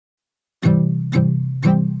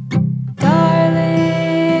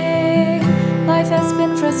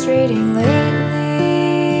frustrating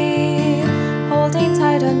lately, holding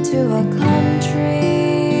tight onto a country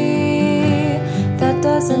that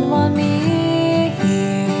doesn't want me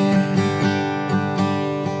here.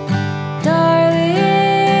 Darling,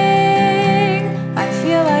 I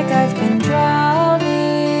feel like I've been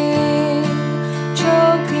drowning,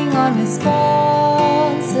 choking on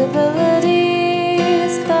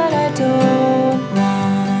responsibilities that I don't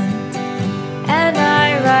want. And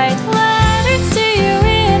I write letters to you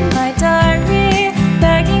in my diary,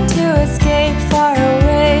 begging to escape far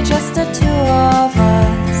away, just the two of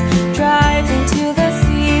us, driving to the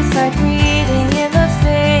seaside, reading in the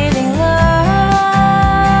fading light.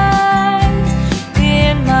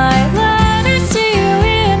 In my letters to you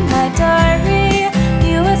in my diary,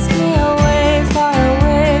 you ask me away, far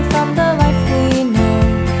away from the life we know.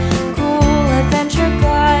 Cool adventure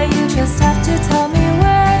guy, you just have to tell me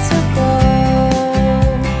where to go.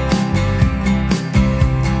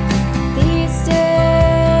 These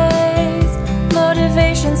days,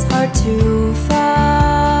 motivation's hard to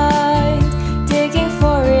find, digging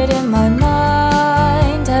for it in my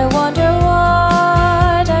mind. I wonder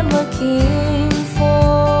what I'm looking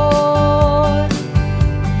for.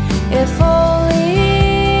 If only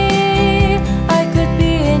I could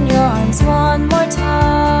be in your arms one more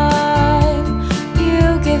time.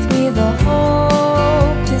 You give me the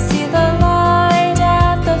hope to see the light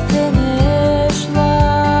at the finish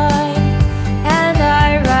line. And I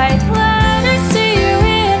write letters to you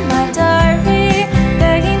in my diary,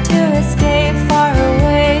 begging to escape far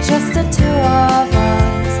away, just the two of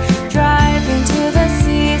us, driving to the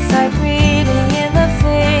seaside, reading in the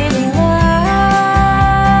fading light.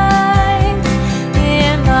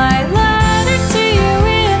 In my letters to you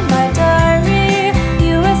in my diary,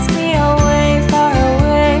 you ask me away, far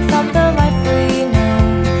away from the life we know.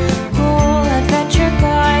 Cool adventure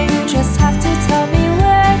guy, you just have to tell me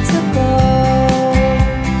where to go.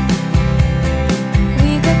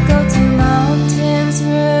 We could go to mountains,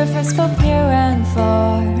 rivers, both near and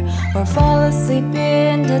far, or fall asleep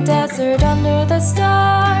in the desert under the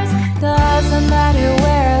stars. Doesn't matter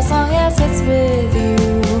where, as long as it's with you,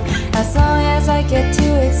 as long as I get to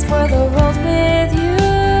explore the world with you.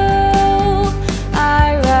 I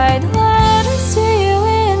write letters to you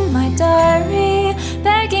in my diary,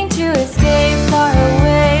 begging to escape far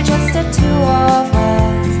away, just the two of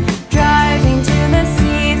us, driving to the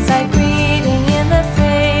seaside, reading in the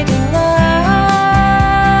fading light.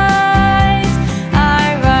 I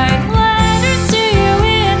write letters to you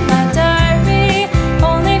in my diary,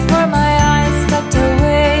 only for my eyes tucked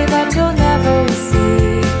away that you'll never see.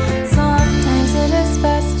 Sometimes it is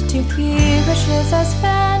best to keep wishes as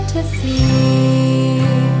fantasies.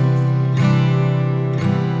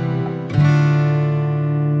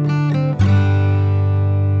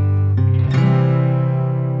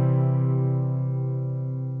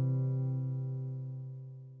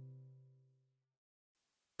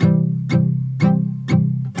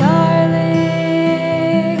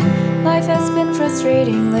 Darling, life has been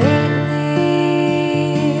frustrating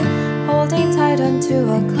lately, holding tight onto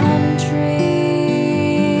a country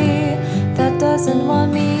that doesn't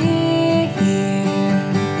want me